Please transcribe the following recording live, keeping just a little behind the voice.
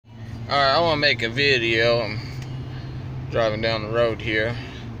Alright, I want to make a video. I'm driving down the road here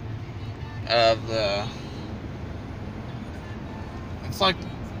of the, it's like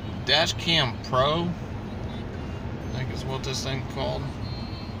Dash Cam Pro, I think is what this thing's called.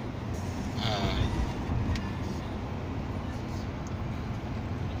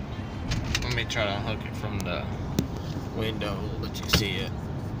 Let me try to unhook it from the window, let you see it.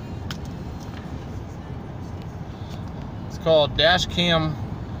 It's called Dash Cam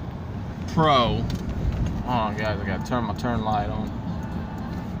Pro. Hold on, guys, I gotta turn my turn light on.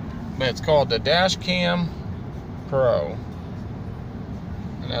 But it's called the Dash Cam Pro,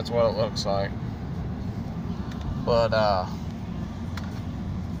 and that's what it looks like. But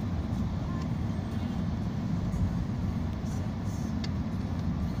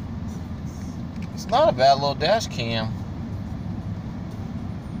it's not a bad little dash cam.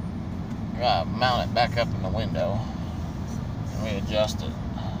 I gotta mount it back up in the window and readjust it.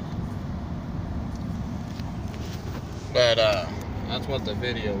 But that's what the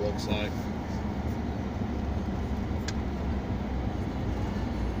video looks like.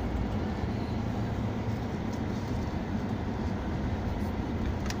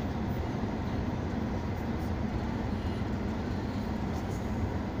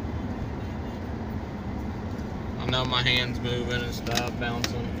 I know my hand's moving and stuff,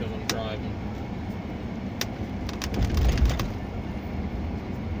 bouncing because I'm driving.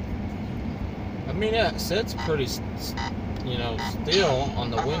 I mean, yeah, it sits pretty, you know, still on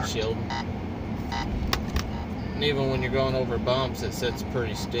the windshield. And even when you're going over bumps, it sits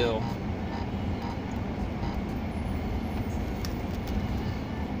pretty still.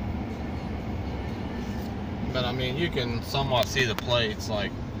 But I mean, you can somewhat see the plates.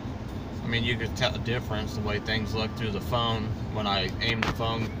 Like, I mean, you could tell the difference the way things look through the phone when I aim the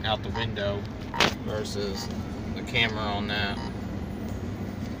phone out the window versus the camera on that.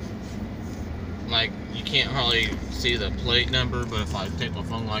 Like, you can't really see the plate number, but if I take my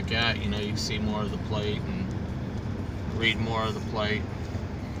phone like that, you know, you can see more of the plate and read more of the plate.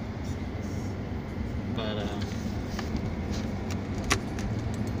 But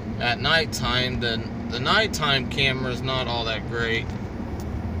at nighttime, the nighttime camera is not all that great.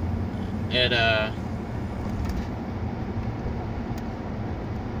 It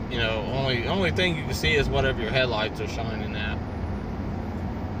you know, only thing you can see is whatever your headlights are shining at.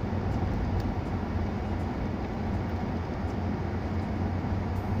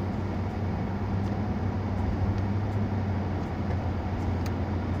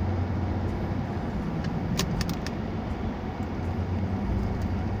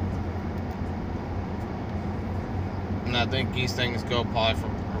 And I think these things go probably for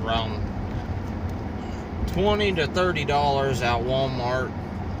around $20 to $30 at Walmart.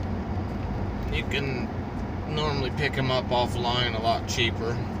 You can normally pick them up offline a lot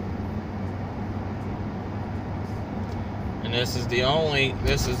cheaper. And this is only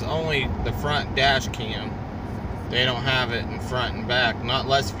the front dash cam. They don't have it in front and back. Not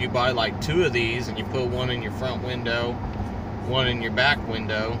unless if you buy like 2 of these and you put one in your front window, one in your back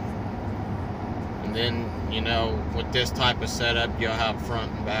window. And then, you know, with this type of setup, you'll have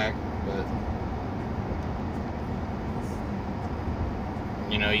front and back. But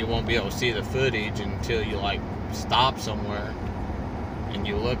you know, you won't be able to see the footage until you like stop somewhere and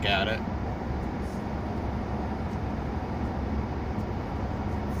you look at it.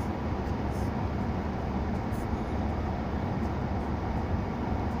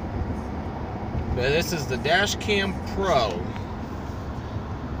 But this is the Dash Cam Pro.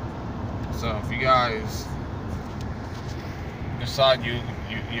 So if you guys decide you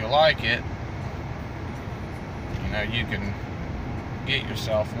like it, you know, you can get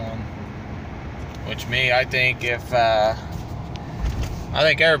yourself one. Which I think I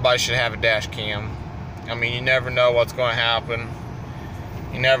think everybody should have a dash cam. I mean, you never know what's going to happen.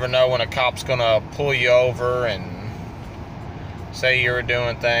 You never know when a cop's going to pull you over and say you were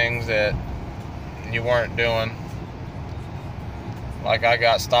doing things that you weren't doing. Like I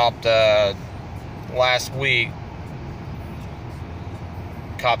got stopped last week.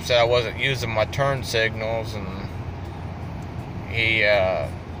 Cop said I wasn't using my turn signals, and he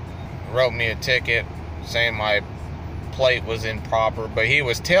wrote me a ticket saying my plate was improper, but he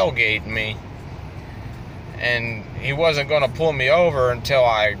was tailgating me, and he wasn't going to pull me over until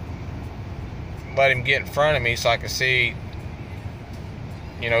I let him get in front of me so I could see,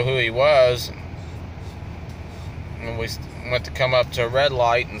 you know, who he was. And we went to come up to a red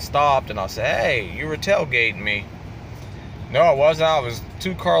light and stopped, and I said, "Hey, you were tailgating me." "No, I wasn't. I was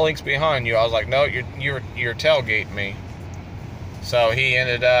 2 car lengths behind you." I was like, "No, you're tailgating me." So he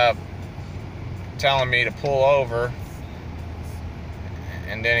ended up telling me to pull over,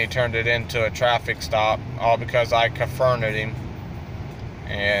 and then he turned it into a traffic stop, all because I confronted him.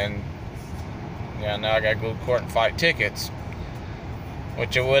 And yeah, now I got to go to court and fight tickets,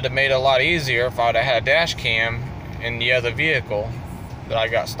 which it would have made it a lot easier if I'd have had a dash cam in the other vehicle that I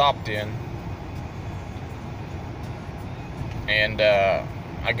got stopped in. And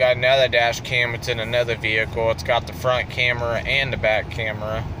I got another dash cam. It's in another vehicle. It's got the front camera and the back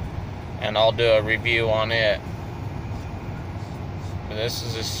camera, and I'll do a review on it. But this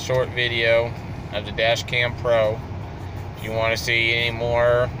is a short video of the Dash Cam Pro. If you want to see any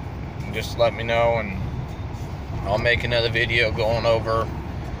more, just let me know, and I'll make another video going over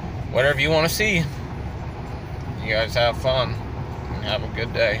whatever you want to see. You guys have fun and have a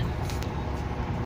good day.